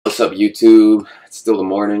What's up, YouTube? It's still the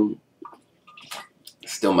morning.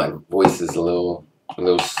 Still, my voice is a little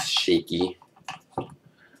shaky,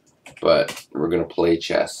 but we're gonna play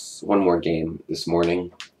chess. One more game this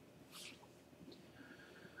morning.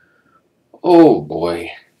 Oh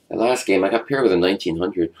boy, the last game I got paired with a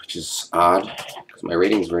 1900, which is odd because my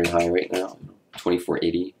rating is very high right now.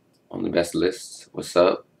 2480 on the best list. What's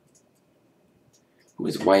up? Who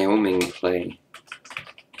is Wyoming play?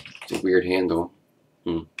 It's a weird handle.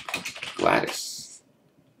 Gladys.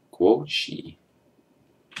 Guochi.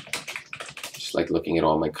 Just like looking at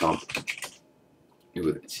all my comp.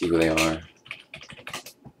 See who they are.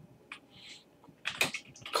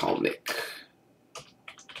 Kalnick.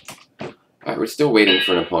 Alright, we're still waiting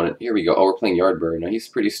for an opponent. Here we go. Oh, we're playing Yardbird. Now he's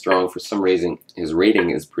pretty strong. For some reason, his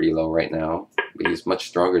rating is pretty low right now. But he's much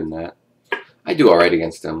stronger than that. I do alright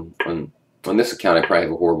against him. On this account, I probably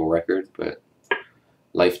have a horrible record. But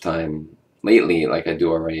lifetime, lately, like I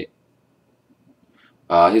do alright.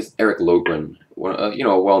 Here's Eric Lobron. You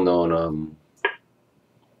know, a well-known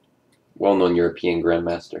European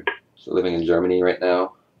grandmaster. So living in Germany right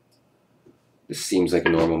now. This seems like a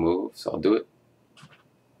normal move, so I'll do it.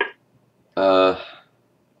 Alright,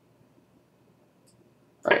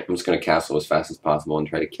 I'm just going to castle as fast as possible and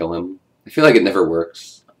try to kill him. I feel like it never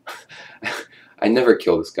works. I never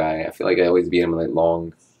kill this guy. I feel like I always beat him in like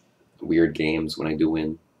long, weird games when I do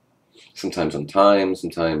win. Sometimes on time,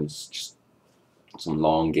 sometimes just some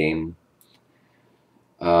long game.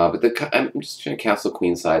 But I'm just trying to castle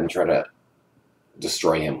queenside and try to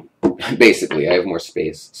destroy him. Basically, I have more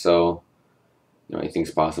space, so you know,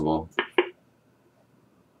 anything's possible.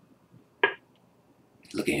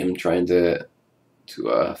 Look at him trying to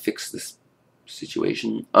fix this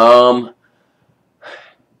situation.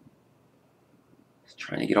 He's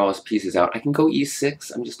trying to get all his pieces out. I can go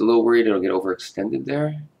e6. I'm just a little worried it'll get overextended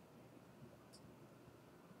there.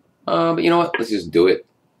 But you know what? Let's just do it.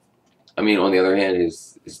 I mean, on the other hand,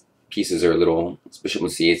 his pieces are a little, his bishop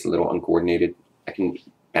with c8 is a little uncoordinated. I can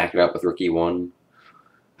back it up with rook e1.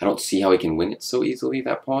 I don't see how he can win it so easily,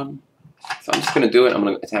 that pawn. So I'm just going to do it. I'm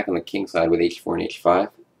going to attack on the king side with h4 and h5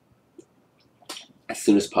 as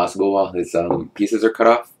soon as possible while his pieces are cut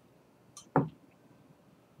off.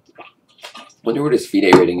 Wonder what his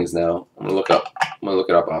FIDE rating is now. I'm going to look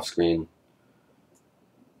it up off screen.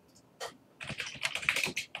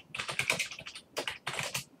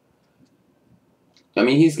 I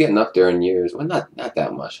mean, he's getting up there in years. Well, not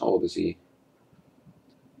that much. How old is he?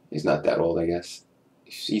 He's not that old, I guess.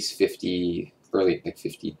 He's 50, early, like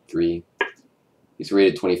 53. He's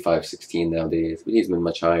rated 25-16 nowadays, but he's been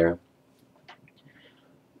much higher.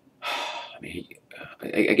 I mean,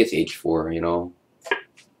 I guess h4, you know.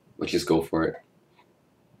 Let's just go for it.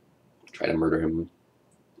 Try to murder him.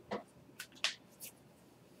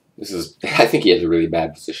 This is, I think he has a really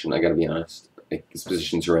bad position, I gotta be honest. Like, his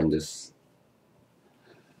position's horrendous.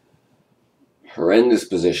 Horrendous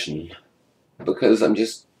position. Because I'm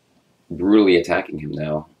just brutally attacking him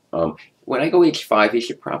now. When I go h5, he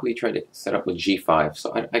should probably try to set up with g5,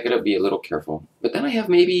 so I gotta be a little careful. But then I have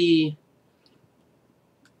maybe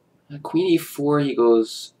queen e4, he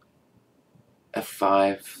goes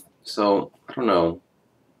f5, so I don't know.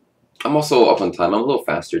 I'm also up on time. I'm a little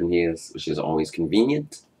faster than he is, which is always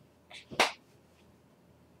convenient.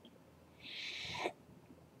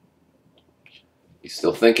 He's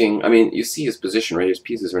still thinking. I mean, you see his position, right? His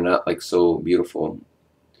pieces are not like so beautiful.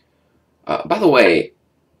 By the way,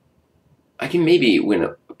 I can maybe win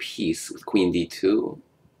a piece with queen d2.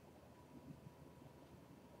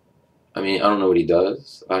 I mean, I don't know what he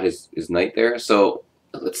does about his knight there, so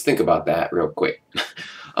let's think about that real quick.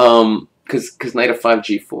 Because knight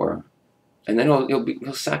f5 g4, and then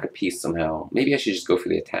he'll sack a piece somehow. Maybe I should just go for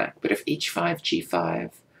the attack. But if h5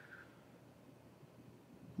 g5,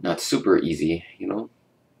 not super easy, you know.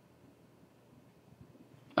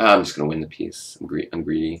 I'm just gonna win the piece. I'm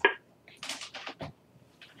greedy.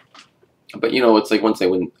 But you know, it's like once I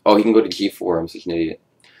win, oh, he can go to g4. I'm such an idiot.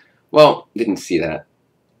 Well, didn't see that.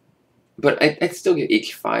 But I'd still get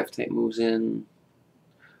h5 type moves in.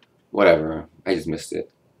 Whatever. I just missed it.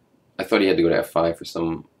 I thought he had to go to f5 for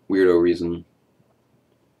some weirdo reason.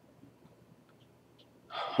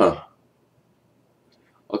 Huh.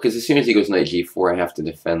 Well, because as soon as he goes knight g4, I have to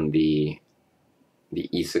defend the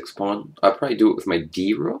e6 pawn. I'll probably do it with my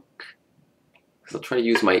d rook. Because I'll try to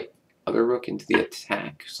use my other rook into the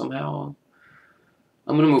attack somehow.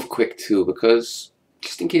 I'm going to move quick too, because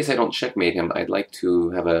just in case I don't checkmate him, I'd like to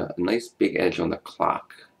have a nice big edge on the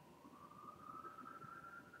clock.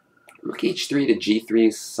 Rook h3 to g3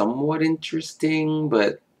 is somewhat interesting,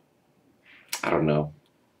 but I don't know.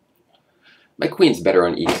 My queen's better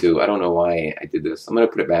on e2. I don't know why I did this. I'm going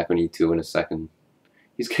to put it back on e2 in a second.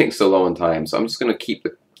 He's getting so low on time, so I'm just going to keep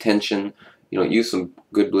the tension. You know, use some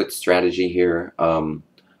good blitz strategy here. I'm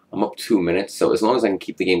up 2 minutes, so as long as I can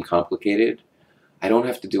keep the game complicated, I don't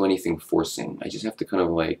have to do anything forcing. I just have to kind of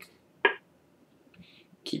like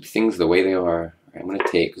keep things the way they are. I'm going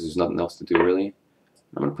to take because there's nothing else to do really.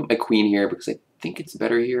 I'm going to put my queen here because I think it's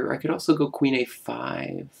better here. I could also go queen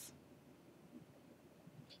a5.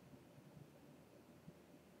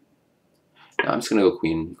 No, I'm just going to go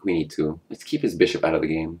queen e2. Let's keep his bishop out of the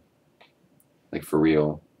game. Like for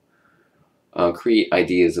real. Create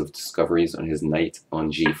ideas of discoveries on his knight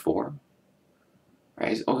on g4.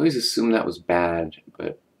 I always assumed that was bad,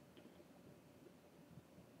 but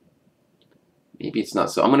maybe it's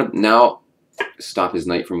not. So I'm going to now stop his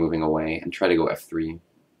knight from moving away and try to go f3.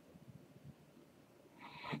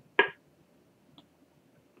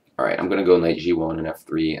 Alright, I'm going to go knight g1 and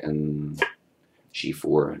f3 and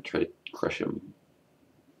g4 and try to crush him.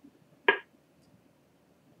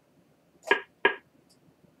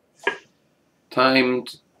 Time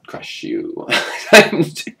to crush you.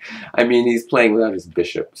 I mean, he's playing without his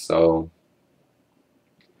bishop, so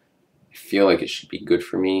I feel like it should be good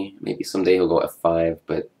for me. Maybe someday he'll go f5,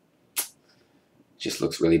 but it just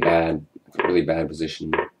looks really bad. A really bad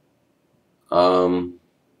position. Okay,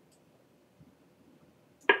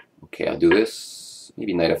 I'll do this.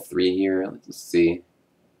 Maybe knight f3 here. Let's see.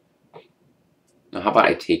 Now, how about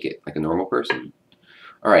I take it like a normal person?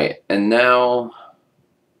 Alright, and now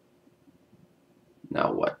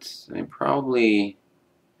what? I mean, probably...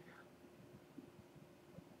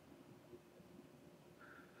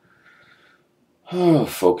 Oh,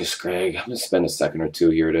 focus, Greg. I'm going to spend a second or two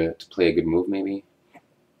here to play a good move, maybe.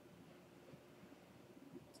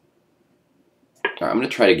 Alright, I'm going to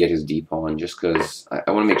try to get his d-pawn just because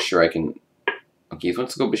I want to make sure I can... Okay, he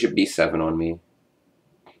wants to go bishop b7 on me.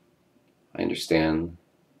 I understand.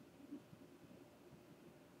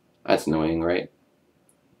 That's annoying, right?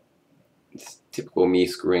 It's typical me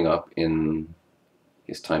screwing up in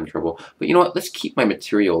his time trouble. But you know what? Let's keep my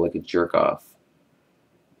material like a jerk off.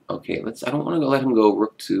 Okay, I don't want to let him go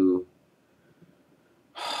rook to...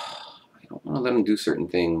 I don't want to let him do certain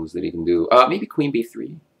things that he can do. Maybe queen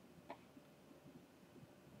b3.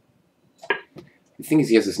 The thing is,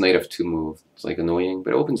 he has this knight f2 move. It's like annoying,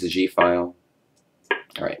 but it opens the g file.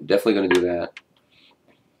 Alright, definitely going to do that.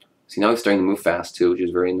 See, now he's starting to move fast too, which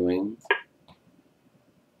is very annoying.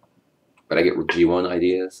 But I get g1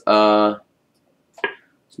 ideas. Let's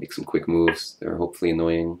make some quick moves. They're hopefully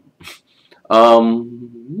annoying.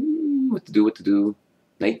 What to do.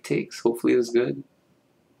 Knight takes, hopefully is good.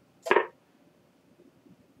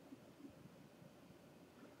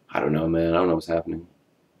 I don't know, man. I don't know what's happening.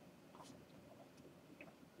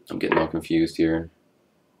 I'm getting all confused here.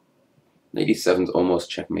 Knight e7's almost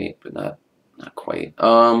checkmate, but not quite.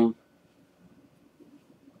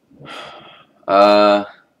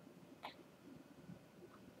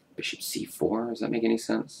 Bishop c4, does that make any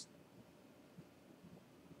sense?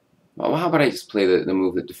 Well, how about I just play the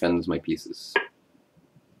move that defends my pieces?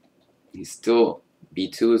 He's still...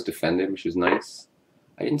 b2 is defended, which is nice.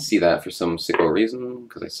 I didn't see that for some sicko reason,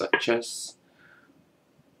 because I suck at chess.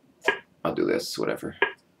 I'll do this, whatever.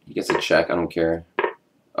 He gets a check, I don't care.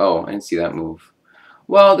 Oh, I didn't see that move.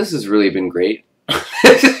 Well, this has really been great.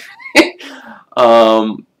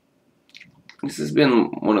 This has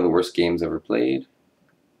been one of the worst games ever played.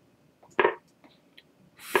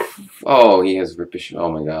 Oh, he has bishop.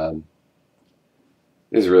 Oh my god.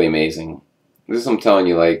 This is really amazing. This is, I'm telling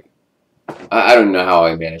you, like, I don't know how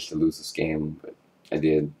I managed to lose this game, but I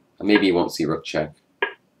did. Maybe he won't see rook check.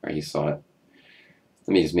 Or he saw it.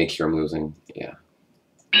 Let me just make sure I'm losing. Yeah.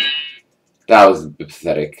 That was a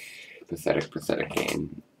pathetic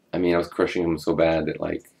game. I mean, I was crushing him so bad that,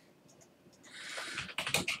 like...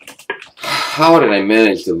 How did I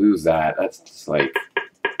manage to lose that? That's just, like,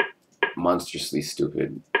 monstrously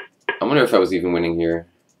stupid. I wonder if I was even winning here.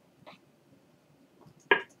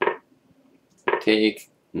 Take,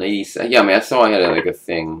 nice. Yeah, I mean, I saw I had like a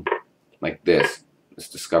thing like this. This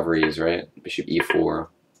discoveries, right? Bishop e4.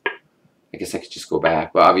 I guess I could just go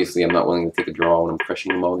back, but obviously I'm not willing to take a draw when I'm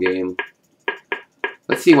crushing him all game.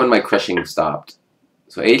 Let's see when my crushing stopped.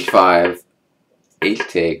 So h5, h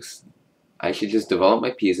takes. I should just develop my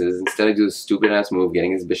pieces instead of do this stupid ass move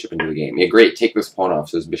getting his bishop into the game. Yeah, great, take this pawn off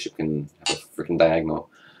so his bishop can have a freaking diagonal.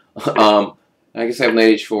 I guess I have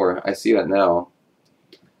knight h4. I see that now.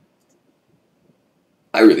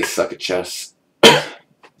 I really suck at chess.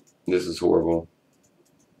 This is horrible.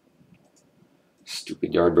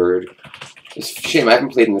 Stupid Yardbird. It's a shame I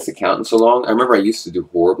haven't played in this account in so long. I remember I used to do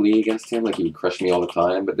horribly against him, like he would crush me all the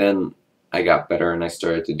time, but then I got better and I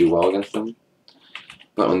started to do well against them.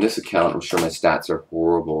 But on this account, I'm sure my stats are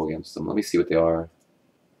horrible against them. Let me see what they are.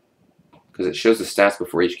 Because it shows the stats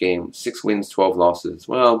before each game. 6 wins, 12 losses.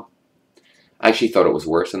 Well, I actually thought it was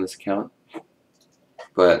worse on this account.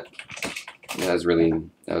 But that was really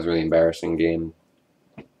embarrassing game.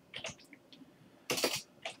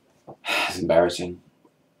 It's embarrassing.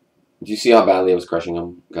 Do you see how badly I was crushing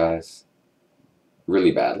them, guys?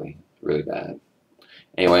 Really badly. Really bad.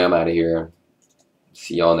 Anyway, I'm out of here.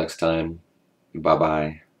 See y'all next time.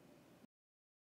 Bye-bye.